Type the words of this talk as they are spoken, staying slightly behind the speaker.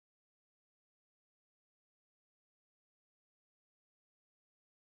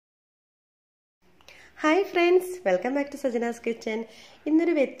Hi friends, welcome back to Sajana's Kitchen.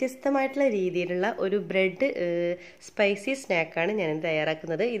 ഇന്നൊരു വ്യത്യസ്തമായിട്ടുള്ള രീതിയിലുള്ള ഒരു ബ്രെഡ് സ്പൈസി സ്നാക്കാണ് ഞാൻ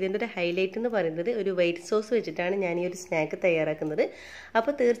തയ്യാറാക്കുന്നത്. ഇതിൻ്റെ ഒരു ഹൈലൈറ്റ് എന്ന് പറയുന്നത് ഒരു വൈറ്റ് സോസ് വെച്ചിട്ടാണ് ഞാൻ ഈ ഒരു സ്നാക്ക് തയ്യാറാക്കുന്നത്.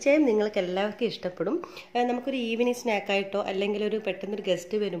 അപ്പോൾ തീർച്ചയായും നിങ്ങൾക്ക് എല്ലാവർക്കും ഇഷ്ടപ്പെടും. നമുക്കൊരു ഈവനിങ് സ്നാക്കായിട്ടോ അല്ലെങ്കിൽ ഒരു പെട്ടെന്നൊരു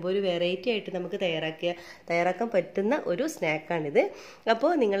ഗസ്റ്റ് വരുമ്പോൾ ഒരു വെറൈറ്റി ആയിട്ട് നമുക്ക് തയ്യാറാക്കാൻ പറ്റുന്ന ഒരു സ്നാക്കാണിത്.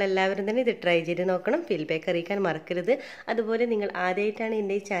 അപ്പോൾ നിങ്ങളെല്ലാവരും തന്നെ ഇത് ട്രൈ ചെയ്ത് നോക്കണം. ഫീഡ്ബാക്ക് അറിയിക്കാൻ മറക്കരുത്. അതുപോലെ നിങ്ങൾ ആദ്യമായിട്ടാണ്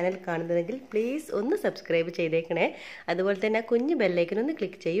എൻ്റെ ഈ ചാനൽ കാണുന്നതെങ്കിൽ പ്ലീസ് ഒന്ന് സബ്സ്ക്രൈബ് ചെയ്തേക്കണേ. അതുപോലെ തന്നെ കുഞ്ഞു ബെല്ലൈക്കൻ ഒന്ന്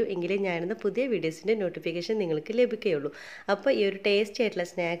ക്ലിക്ക് ചെയ്യൂ, എങ്കിലേ ഞാനിന്ന് പുതിയ വീഡിയോസിൻ്റെ നോട്ടിഫിക്കേഷൻ നിങ്ങൾക്ക് ലഭിക്കുകയുള്ളൂ. അപ്പോൾ ഈ ഒരു ടേസ്റ്റി ആയിട്ടുള്ള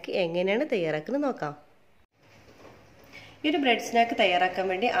സ്നാക്ക് എങ്ങനെയാണ് തയ്യാറാക്കുന്നത് നോക്കാം. ഈ ഒരു ബ്രെഡ് സ്നാക്ക് തയ്യാറാക്കാൻ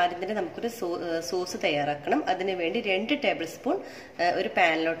വേണ്ടി ആദ്യം തന്നെ നമുക്കൊരു സോസ് തയ്യാറാക്കണം. അതിന് വേണ്ടി 2 ടേബിൾ സ്പൂൺ ഒരു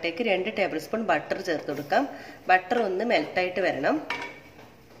പാനിലോട്ടേക്ക് 2 ടേബിൾ സ്പൂൺ ബട്ടർ ചേർത്ത് കൊടുക്കാം. ബട്ടർ ഒന്ന് മെൽട്ടായിട്ട് വരണം.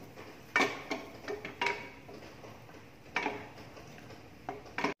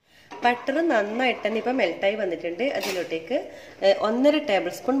 ബട്ടർ നന്നായിട്ട് തന്നെ ഇപ്പം മെൽട്ടായി വന്നിട്ടുണ്ട്. അതിലോട്ടേക്ക് 1.5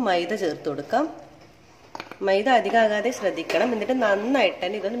 ടേബിൾ സ്പൂൺ മൈദ ചേർത്ത് കൊടുക്കാം. മൈദ അധികമാകാതെ ശ്രദ്ധിക്കണം. എന്നിട്ട് നന്നായിട്ട്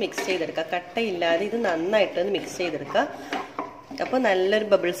തന്നെ ഇതൊന്ന് മിക്സ് ചെയ്തെടുക്കുക. കട്ടയില്ലാതെ ഇത് നന്നായിട്ടൊന്ന് മിക്സ് ചെയ്തെടുക്കുക. അപ്പോൾ നല്ലൊരു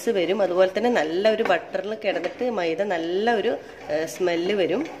ബബിൾസ് വരും. അതുപോലെ തന്നെ നല്ലൊരു ബട്ടറിൽ കിടന്നിട്ട് മൈദ നല്ല ഒരു സ്മെല്ല്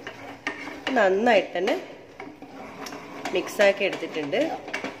വരും. നന്നായിട്ട് തന്നെ മിക്സാക്കി എടുത്തിട്ടുണ്ട്.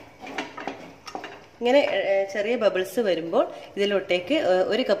 ഇങ്ങനെ ചെറിയ ബബിൾസ് വരുമ്പോൾ ഇതിലോട്ടേക്ക്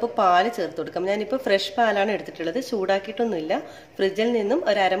 1 കപ്പ് പാല് ചേർത്ത് കൊടുക്കാം. ഞാനിപ്പോൾ ഫ്രഷ് പാലാണ് എടുത്തിട്ടുള്ളത്, ചൂടാക്കിയിട്ടൊന്നുമില്ല. ഫ്രിഡ്ജിൽ നിന്നും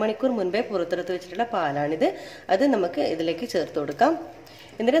ഒരു അരമണിക്കൂർ മുൻപേ പുറത്തെടുത്ത് വെച്ചിട്ടുള്ള പാലാണിത്. അത് നമുക്ക് ഇതിലേക്ക് ചേർത്ത് കൊടുക്കാം.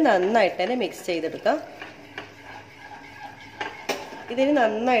 എന്നിട്ട് നന്നായിട്ട് തന്നെ മിക്സ് ചെയ്തെടുക്കാം. ഇതിന്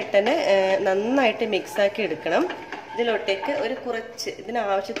നന്നായിട്ട് മിക്സാക്കി എടുക്കണം. ഇതിലോട്ടേക്ക്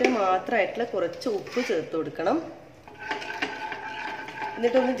ഇതിനാവശ്യത്തിന് മാത്രമായിട്ടുള്ള കുറച്ച് ഉപ്പ് ചേർത്ത് കൊടുക്കണം.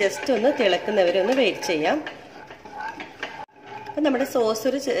 എന്നിട്ടൊന്ന് ജസ്റ്റ് ഒന്ന് തിളക്കുന്നവരെ ഒന്ന് വെയിറ്റ് ചെയ്യാം. അപ്പം നമ്മുടെ സോസ്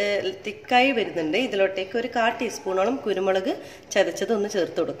ഒരു തിക്കായി വരുന്നുണ്ട്. ഇതിലോട്ടേക്ക് ഒരു 1/4 ടീസ്പൂണോളം കുരുമുളക് ചതച്ചതൊന്ന്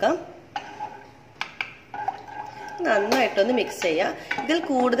ചേർത്ത് കൊടുക്കാം. നന്നായിട്ടൊന്ന് മിക്സ് ചെയ്യാം. ഇതിൽ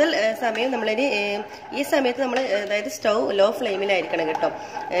കൂടുതൽ സമയം നമ്മളിനി ഈ സമയത്ത് നമ്മൾ അതായത് സ്റ്റൗ ലോ ഫ്ലെയിമിലായിരിക്കണം കേട്ടോ.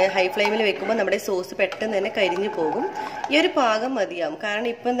 ഹൈ ഫ്ലെയിമിൽ വെക്കുമ്പോൾ നമ്മുടെ സോസ് പെട്ടെന്ന് തന്നെ കരിഞ്ഞു പോകും. ഈ ഒരു പാകം മതിയാവും. കാരണം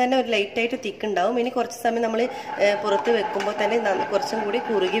ഇപ്പം തന്നെ ഒരു ലൈറ്റായിട്ട് തിക്കുണ്ടാവും. ഇനി കുറച്ച് സമയം നമ്മൾ പുറത്ത് വെക്കുമ്പോൾ തന്നെ കുറച്ചും കൂടി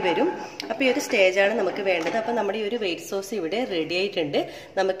കുറുകി വരും. അപ്പോൾ ഈ ഒരു സ്റ്റേജാണ് നമുക്ക് വേണ്ടത്. അപ്പോൾ നമ്മുടെ ഈ ഒരു വൈറ്റ് സോസ് ഇവിടെ റെഡി ആയിട്ടുണ്ട്.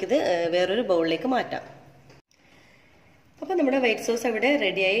 നമുക്കിത് വേറൊരു ബൗളിലേക്ക് മാറ്റാം. അപ്പോൾ നമ്മുടെ വൈറ്റ് സോസ് അവിടെ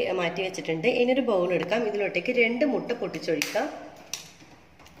റെഡിയായി മാറ്റി വെച്ചിട്ടുണ്ട്. ഇനിയൊരു ബൗൾ എടുക്കാം. ഇതിലോട്ടേക്ക് 2 മുട്ട പൊട്ടിച്ചൊഴിക്കാം.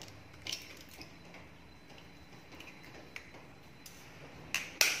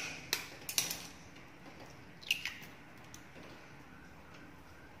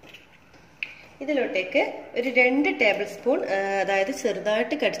 ഇതിലോട്ടേക്ക് ഒരു 2 ടേബിൾ സ്പൂൺ അതായത്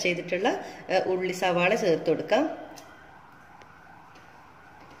ചെറുതായിട്ട് കട്ട് ചെയ്തിട്ടുള്ള സവാള ചേർത്ത് കൊടുക്കാം.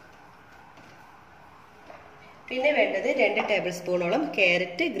 പിന്നെ വേണ്ടത് 2 ടേബിൾ സ്പൂണോളം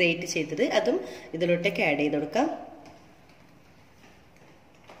ക്യാരറ്റ് ഗ്രേറ്റ് ചെയ്തത്, അതും ഇതിലോട്ടേക്ക് ആഡ് ചെയ്ത് കൊടുക്കാം.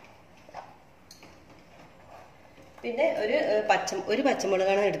 പിന്നെ ഒരു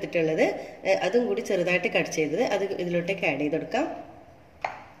പച്ചമുളകാണ് എടുത്തിട്ടുള്ളത്, അതും കൂടി ചെറുതായിട്ട് കട്ട് ചെയ്തത്, അത് ഇതിലോട്ടേക്ക് ആഡ് ചെയ്ത് കൊടുക്കാം.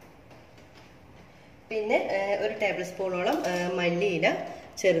 പിന്നെ 1 ടേബിൾ സ്പൂണോളം മല്ലിയില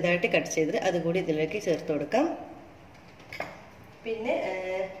ചെറുതായിട്ട് കട്ട് ചെയ്തത്, അതുകൂടി ഇതിലേക്ക് ചേർത്ത് കൊടുക്കാം. പിന്നെ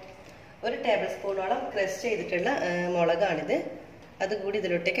 1 ടേബിൾ സ്പൂണോളം ക്രഷ് ചെയ്തിട്ടുള്ള മുളകാണിത്, അതുകൂടി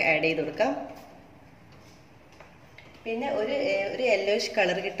ഇതിലോട്ടേക്ക് ആഡ് ചെയ്ത് കൊടുക്കാം. പിന്നെ ഒരു യെല്ലോയിഷ്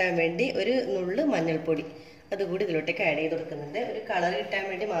കളർ കിട്ടാൻ വേണ്ടി ഒരു നുള്ള് മഞ്ഞൾപ്പൊടി അതുകൂടി ഇതിലോട്ടേക്ക് ആഡ് ചെയ്ത് കൊടുക്കുന്നുണ്ട്. ഒരു കളർ കിട്ടാൻ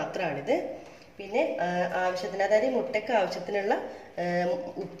വേണ്ടി മാത്രമാണിത്. പിന്നെ ആവശ്യത്തിന്, അതായത് മുട്ടയ്ക്ക് ആവശ്യത്തിനുള്ള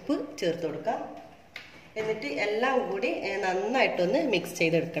ഉപ്പ് ചേർത്ത് കൊടുക്കാം. എന്നിട്ട് എല്ലാം കൂടി നന്നായിട്ടൊന്ന് മിക്സ്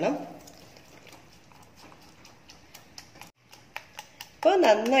ചെയ്തെടുക്കണം. ഇപ്പോൾ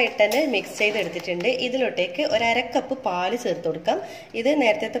നന്നായിട്ട് തന്നെ മിക്സ് ചെയ്തെടുത്തിട്ടുണ്ട്. ഇതിലോട്ടേക്ക് 1/2 കപ്പ് പാല് ചേർത്ത് കൊടുക്കാം. ഇത്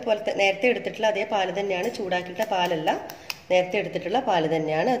നേരത്തെ എടുത്തിട്ടുള്ള അതേ പാല് തന്നെയാണ്, ചൂടാക്കിയിട്ട പാലല്ല, നേരത്തെ എടുത്തിട്ടുള്ള പാല്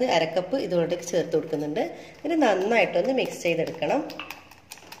തന്നെയാണ്. അത് 1/2 കപ്പ് ഇതിലോട്ടേക്ക് ചേർത്ത് കൊടുക്കുന്നുണ്ട്. ഇത് നന്നായിട്ടൊന്ന് മിക്സ് ചെയ്തെടുക്കണം.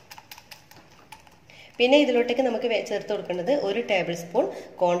 പിന്നെ ഇതിലോട്ടേക്ക് നമുക്ക് ചേർത്ത് കൊടുക്കേണ്ടത് 1 ടേബിൾ സ്പൂൺ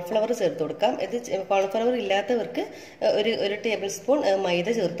കോൺഫ്ലവർ ചേർത്ത് കൊടുക്കാം. ഇത് കോൺഫ്ലവർ ഇല്ലാത്തവർക്ക് ഒരു ടേബിൾ സ്പൂൺ മൈദ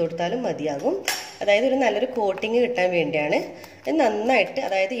ചേർത്ത് കൊടുത്താലും മതിയാകും. അതായത് ഒരു നല്ലൊരു കോട്ടിങ് കിട്ടാൻ വേണ്ടിയാണ്. ഇത് നന്നായിട്ട്,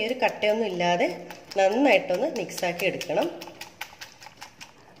 അതായത് ഈ ഒരു കട്ടയൊന്നും ഇല്ലാതെ നന്നായിട്ടൊന്ന് മിക്സാക്കി എടുക്കണം.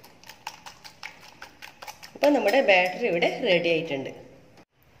 അപ്പോൾ നമ്മുടെ ബാറ്റർ ഇവിടെ റെഡി ആയിട്ടുണ്ട്.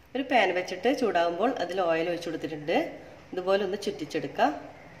 ഒരു പാൻ വെച്ചിട്ട് ചൂടാകുമ്പോൾ അതിൽ ഓയിൽ ഒഴിച്ചു കൊടുത്തിട്ടുണ്ട്. ഇതുപോലെ ഒന്ന് ചുറ്റിച്ചെടുക്കാം.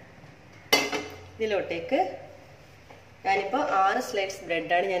 ഇതിലോട്ടേക്ക് ഞാനിപ്പോൾ 6 സ്ലൈസ്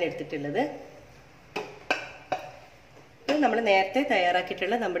ബ്രെഡാണ് ഞാൻ എടുത്തിട്ടുള്ളത്. നമ്മൾ നേരത്തെ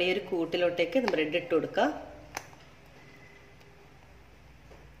തയ്യാറാക്കിയിട്ടുള്ള നമ്മുടെ ഈ ഒരു കൂട്ടിലോട്ടേക്ക് ബ്രെഡ് ഇട്ട് കൊടുക്കാം.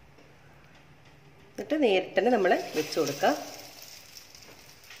 എന്നിട്ട് നേരിട്ട് തന്നെ നമ്മൾ വെച്ച് കൊടുക്കാം.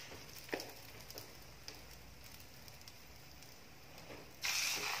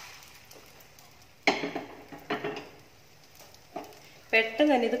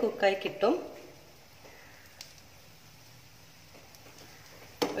 പെട്ടെന്ന് തന്നെ ഇത് കുക്കായി കിട്ടും.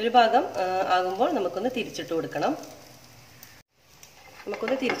 ഒരു ഭാഗം ആകുമ്പോൾ നമുക്കൊന്ന് തിരിച്ചിട്ട് കൊടുക്കണം.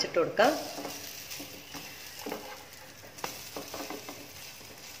 നമുക്കൊന്ന് തിരിച്ചിട്ട് കൊടുക്കാം.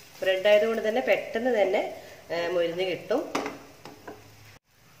 ബ്രെഡ് ആയതുകൊണ്ട് തന്നെ പെട്ടെന്ന് തന്നെ മൊരിഞ്ഞ് കിട്ടും.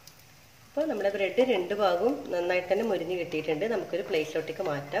 അപ്പോൾ നമ്മുടെ ബ്രെഡ് രണ്ട് ഭാഗവും നന്നായിട്ട് തന്നെ മൊരിഞ്ഞ് കിട്ടിയിട്ടുണ്ട്. നമുക്കൊരു പ്ലേറ്റിലോട്ടേക്ക്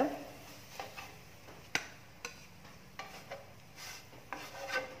മാറ്റാം.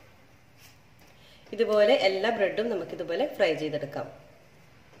 ഇതുപോലെ എല്ലാ ബ്രെഡും നമുക്കിതുപോലെ ഫ്രൈ ചെയ്തെടുക്കാം.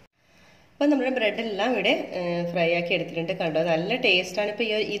 അപ്പോൾ നമ്മുടെ ബ്രെഡെല്ലാം ഇവിടെ ഫ്രൈ ആക്കി എടുത്തിട്ടുണ്ട്. കണ്ടോ, നല്ല ടേസ്റ്റാണ്. ഇപ്പോൾ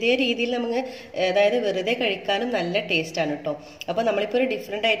ഇതേ രീതിയിൽ നമുക്ക് അതായത് വെറുതെ കഴിക്കാനും നല്ല ടേസ്റ്റാണ് കേട്ടോ. അപ്പോൾ നമ്മളിപ്പോൾ ഒരു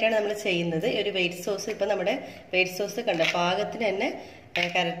ഡിഫറെൻ്റ് ആയിട്ടാണ് നമ്മൾ ചെയ്യുന്നത്. ഒരു വൈറ്റ് സോസ്, ഇപ്പോൾ നമ്മുടെ വൈറ്റ് സോസ് കണ്ടോ പാകത്തിന് തന്നെ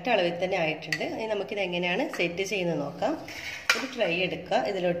കറക്റ്റ് അളവിൽ തന്നെ ആയിട്ടുണ്ട്. ഇനി നമുക്കിത് എങ്ങനെയാണ് സെറ്റ് ചെയ്യുന്നത് നോക്കാം. ഒരു ട്രൈ എടുക്കുക.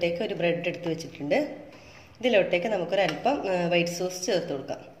 ഇതിലോട്ടേക്ക് ഒരു ബ്രെഡ് എടുത്ത് വെച്ചിട്ടുണ്ട്. ഇതിലോട്ടേക്ക് നമുക്കൊരല്പം വൈറ്റ് സോസ് ചേർത്ത്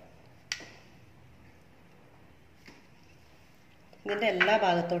കൊടുക്കാം. ഇതിൻ്റെ എല്ലാ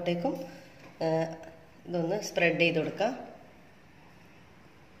ഭാഗത്തോട്ടേക്കും ഇതൊന്ന് സ്പ്രെഡ് ചെയ്ത് കൊടുക്കാം.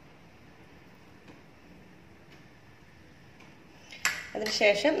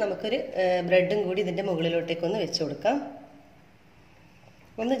 അതിനുശേഷം നമുക്കൊരു ബ്രെഡും കൂടി ഇതിൻ്റെ മുകളിലോട്ടേക്കൊന്ന് വെച്ച് കൊടുക്കാം.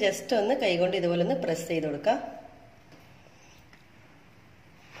 ഒന്ന് ജസ്റ്റ് ഒന്ന് കൈകൊണ്ട് ഇതുപോലെ ഒന്ന് പ്രസ് ചെയ്ത് കൊടുക്കാം.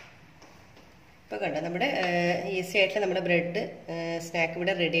 ഇപ്പോൾ കണ്ടോ, നമ്മുടെ ഈസി ആയിട്ടുള്ള നമ്മുടെ ബ്രെഡ് സ്നാക്ക്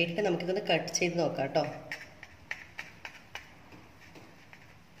ഇവിടെ റെഡി ആയിട്ട് നമുക്കിതൊന്ന് കട്ട് ചെയ്ത് നോക്കാം കേട്ടോ.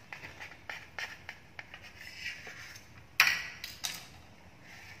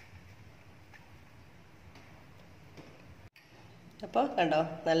 അപ്പോൾ കണ്ടോ,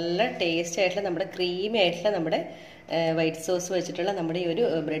 നല്ല ടേസ്റ്റ് ആയിട്ടുള്ള നമ്മുടെ ക്രീമി ആയിട്ടുള്ള നമ്മുടെ വൈറ്റ് സോസ് വെച്ചിട്ടുള്ള നമ്മുടെ ഈ ഒരു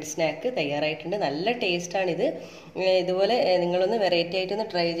ബ്രെഡ് സ്നാക്ക് തയ്യാറായിട്ടുണ്ട്. നല്ല ടേസ്റ്റാണിത്. ഇതുപോലെ നിങ്ങളൊന്ന് വെറൈറ്റി ആയിട്ടൊന്ന്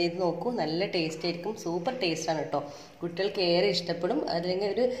ട്രൈ ചെയ്ത് നോക്കൂ. നല്ല ടേസ്റ്റ് ആയിരിക്കും. സൂപ്പർ ടേസ്റ്റാണ് കേട്ടോ. കുട്ടികൾക്ക് ഏറെ ഇഷ്ടപ്പെടും. അല്ലെങ്കിൽ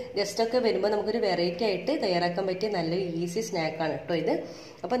ഒരു ഗസ്റ്റൊക്കെ വരുമ്പോൾ നമുക്കൊരു വെറൈറ്റി ആയിട്ട് തയ്യാറാക്കാൻ പറ്റിയ നല്ലൊരു ഈസി സ്നാക്കാണ് കേട്ടോ ഇത്.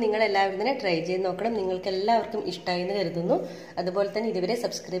 അപ്പോൾ നിങ്ങളെല്ലാവരും തന്നെ ട്രൈ ചെയ്ത് നോക്കണം. നിങ്ങൾക്ക് എല്ലാവർക്കും ഇഷ്ടമായി എന്ന് കരുതുന്നു. അതുപോലെ തന്നെ ഇതുവരെ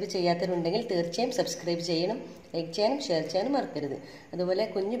സബ്സ്ക്രൈബ് ചെയ്യാത്തവരുണ്ടെങ്കിൽ തീർച്ചയായും സബ്സ്ക്രൈബ് ചെയ്യണം. ലൈക്ക് ചെയ്യാനും ഷെയർ ചെയ്യാനും മറക്കരുത്. അതുപോലെ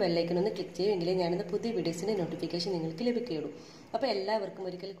കുഞ്ഞു ബെല്ലൈക്കൺ ഒന്ന് ക്ലിക്ക് ചെയ്യുമെങ്കിലേ ഞാനിന്ന് പുതിയ വീഡിയോസിൻ്റെ നോട്ടിഫിക്കേഷൻ നിങ്ങൾക്ക് ലഭിക്കുകയുള്ളൂ. അപ്പോൾ എല്ലാവർക്കും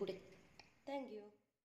ഒരിക്കൽ കൂടി